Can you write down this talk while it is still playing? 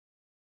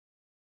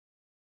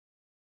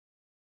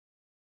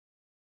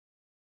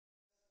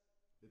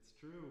It's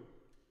true.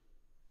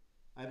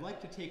 I'd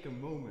like to take a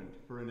moment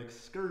for an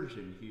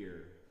excursion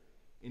here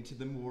into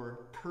the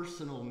more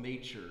personal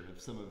nature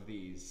of some of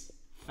these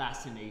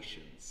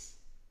fascinations.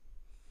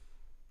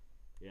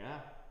 Yeah.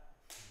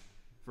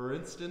 For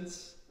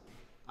instance,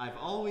 I've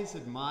always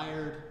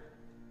admired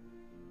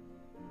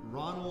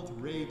Ronald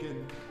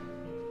Reagan.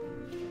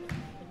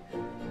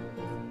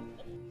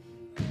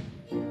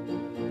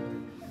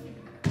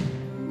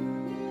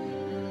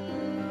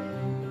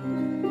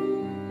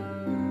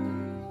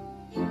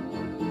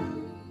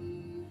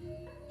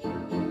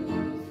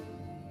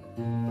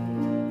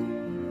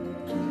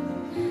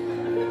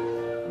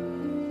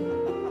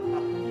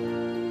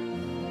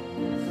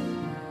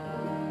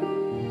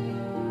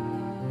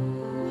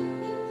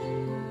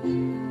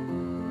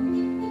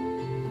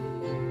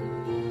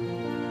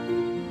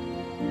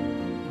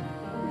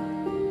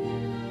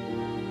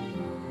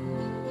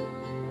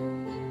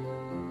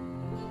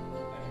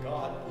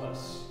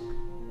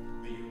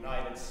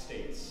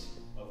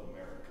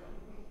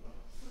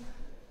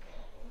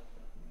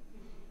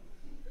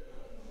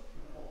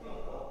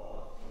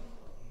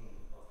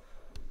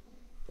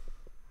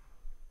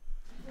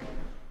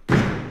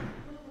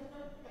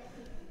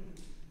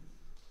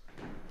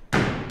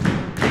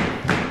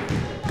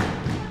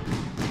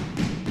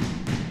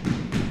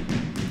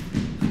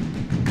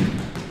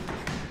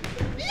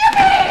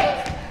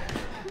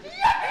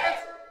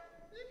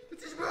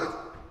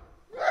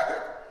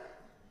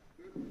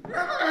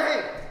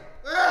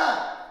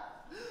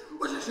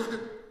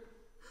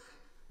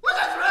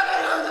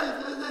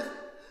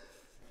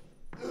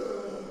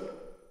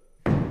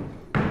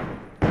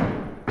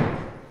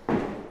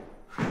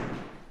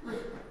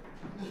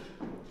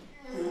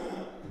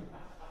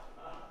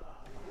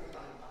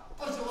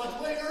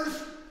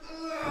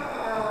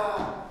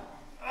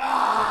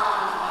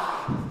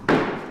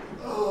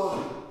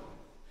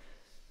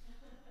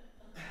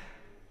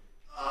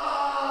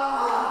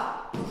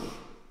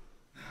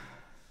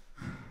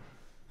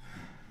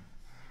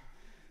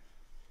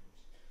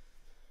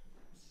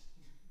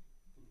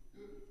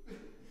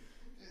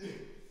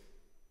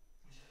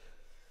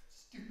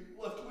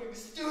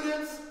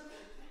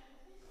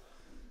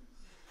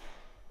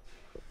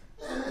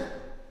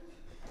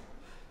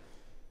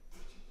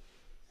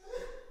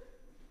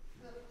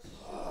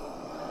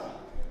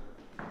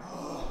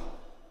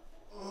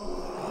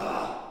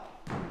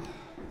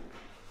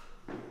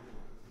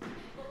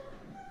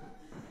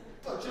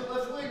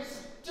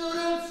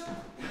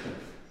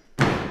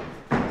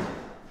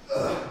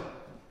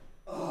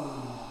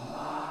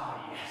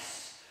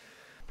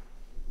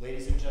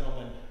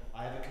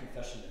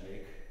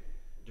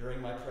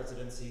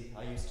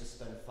 I used to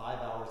spend 5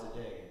 hours a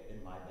day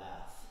in my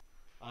bath.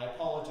 I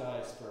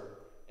apologize for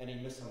any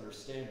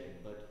misunderstanding,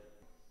 but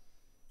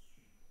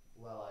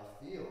while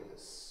I feel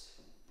this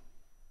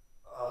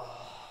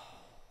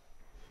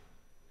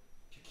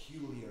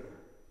peculiar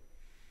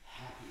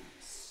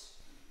happiness,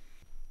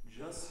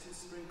 just to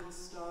sprinkle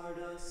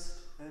stardust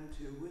and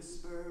to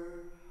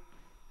whisper,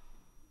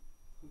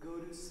 go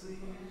to sleep,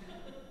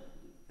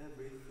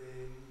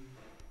 everything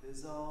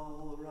is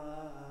all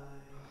right.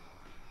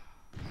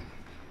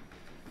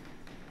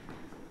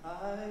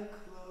 I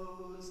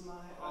close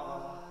my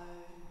eyes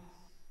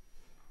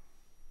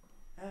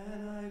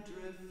and I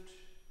drift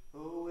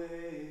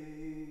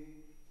away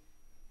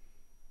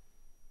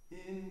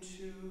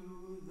into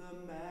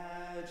the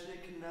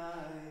magic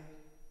night.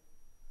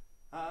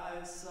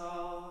 I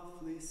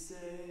softly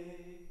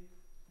say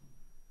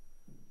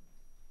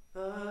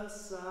a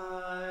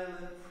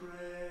silent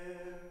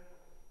prayer,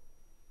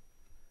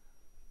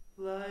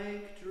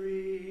 like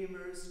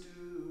dreamers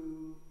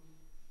do.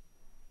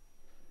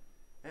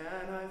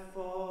 And I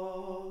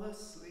fall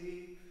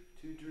asleep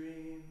to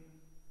dream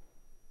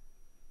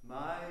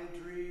my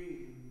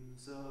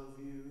dreams of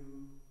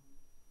you.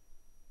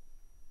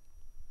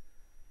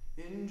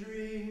 In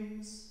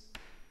dreams,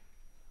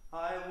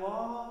 I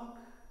walk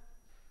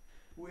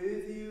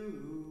with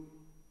you.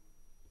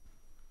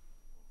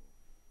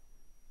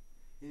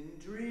 In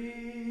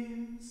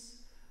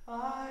dreams,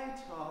 I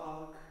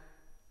talk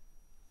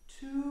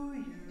to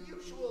you.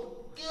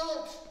 Mutual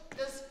guilt.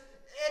 Does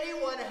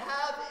anyone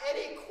have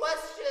any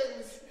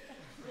questions?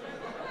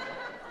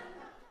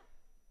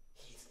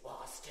 He's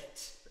lost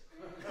it.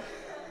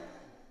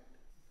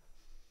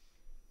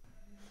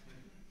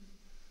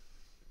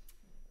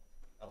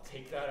 I'll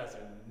take that as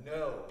a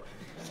no.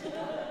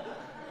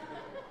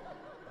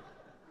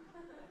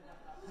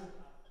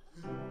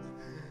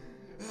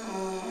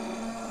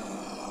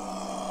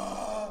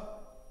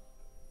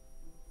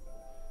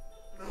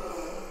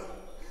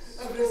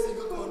 Every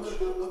single corner of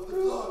the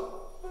floor.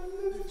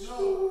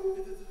 No,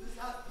 it is a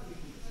disaster.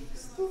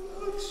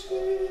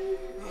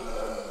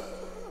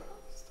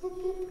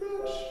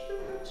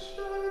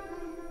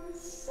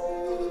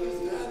 Don't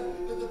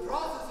understand that the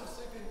process of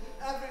sweeping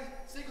every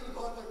single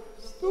corner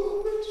is a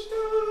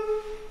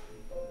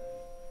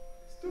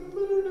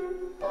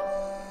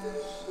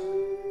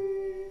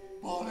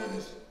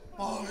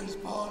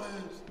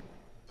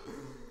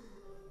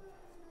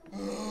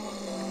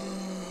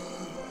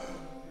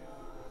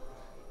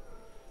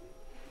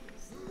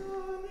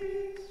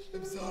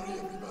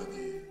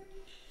everybody.